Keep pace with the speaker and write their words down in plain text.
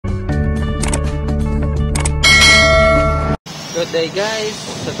Good day guys.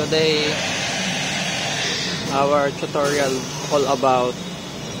 So today our tutorial all about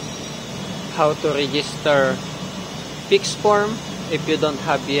how to register Fixform if you don't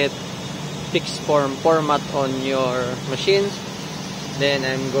have yet Fixform format on your machines. Then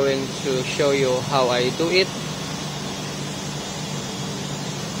I'm going to show you how I do it.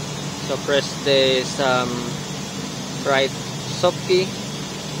 So press the right sub key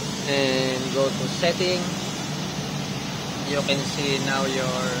and go to setting. You can see now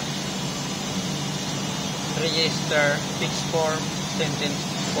your register Fixform sentence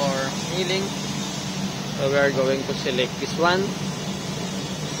for milling. So we are going to select this one.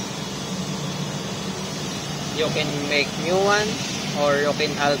 You can make new one, or you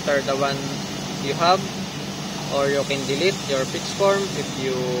can alter the one you have, or you can delete your Fixform if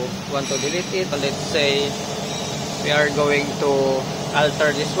you want to delete it. So let's say we are going to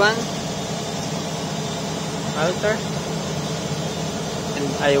alter this one. Alter. And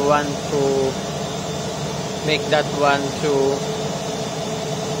I want to make that one to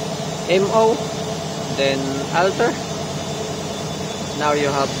MO, then alter. Now you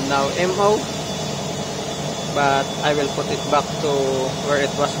have MO, but I will put it back to where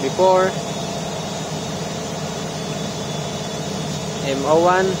it was before.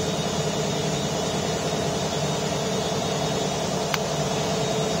 MO1.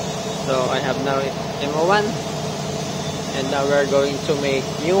 So I have now MO1. And now we're going to make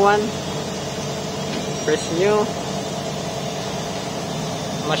new one. Press new.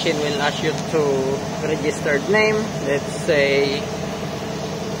 Machine will ask you to registered name. Let's say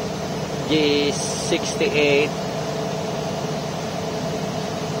G68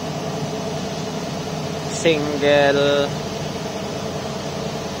 single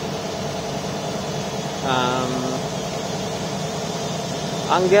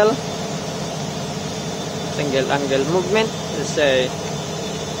angle. Single angle movement. Let's say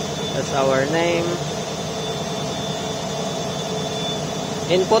that's our name.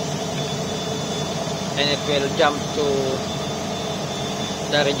 Input, and it will jump to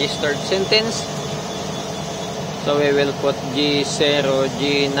the registered sentence. So we will put G0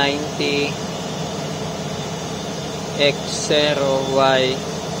 G90 X0 Y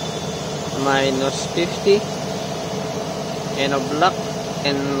minus 50 in a block.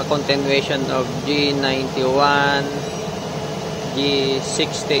 And continuation of G91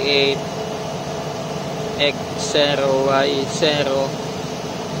 G68 X0 Y0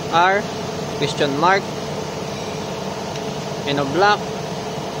 R question mark in a block.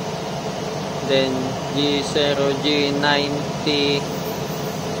 Then G0 G90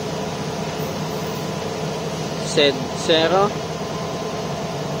 Z0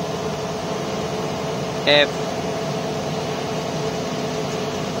 F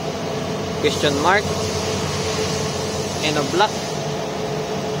question mark in a block.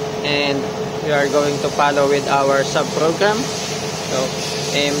 And we are going to follow with our subprogram. So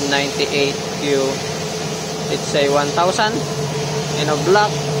M98Q, let's say 1000 in a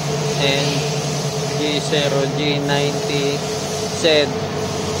block, and G0 G90 Z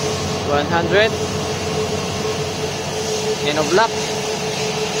 100 in a block.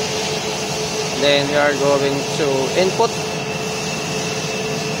 Then we are going to input.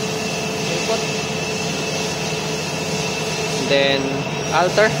 Then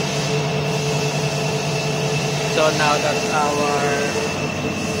alter. So now that's our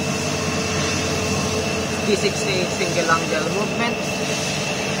G68 single angle movement.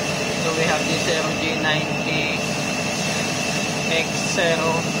 So we have G0 G90 X0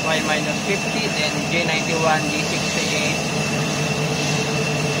 Y minus 50, then G91 G68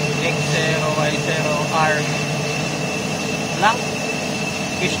 X0 Y0 R blank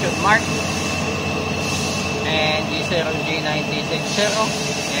question mark, and G0 G90 Z0.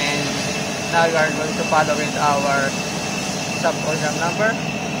 And now we are going to follow with our subprogram number.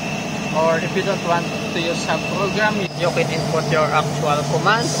 Or if you don't want to use subprogram, you can input your actual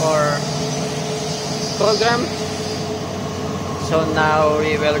command or program. So now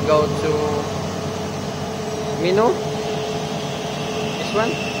we will go to menu, this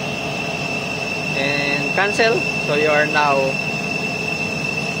one, and cancel. So you are now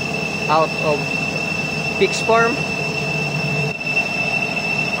out of Fixform.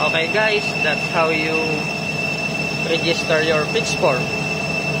 Okay guys, that's how you register your Fixform.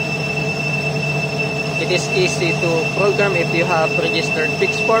 It is easy to program if you have registered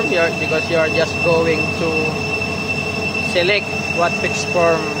Fixform, because you are just going to select what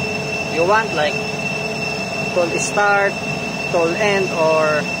Fixform you want, like tool start, tool end,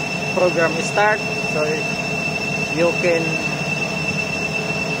 or program start. So you can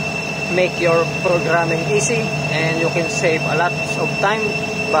make your programming easy, and you can save a lot of time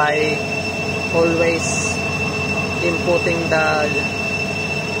by always inputting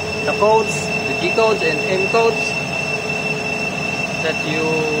the codes, the G codes and M codes that you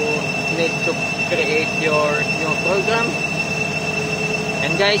need to create your new program.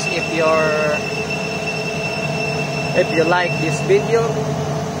 And guys, if you like this video,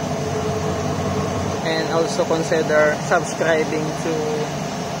 and also consider subscribing to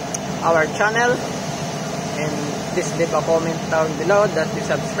our channel, and please leave a comment down below that you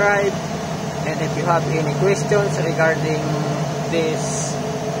subscribe. And if you have any questions regarding this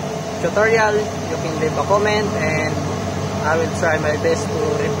tutorial, you can leave a comment, and I will try my best to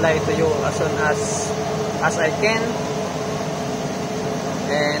reply to you as soon as I can.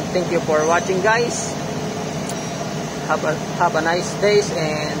 And thank you for watching, guys. Have a nice day,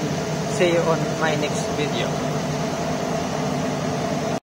 and see you on my next video.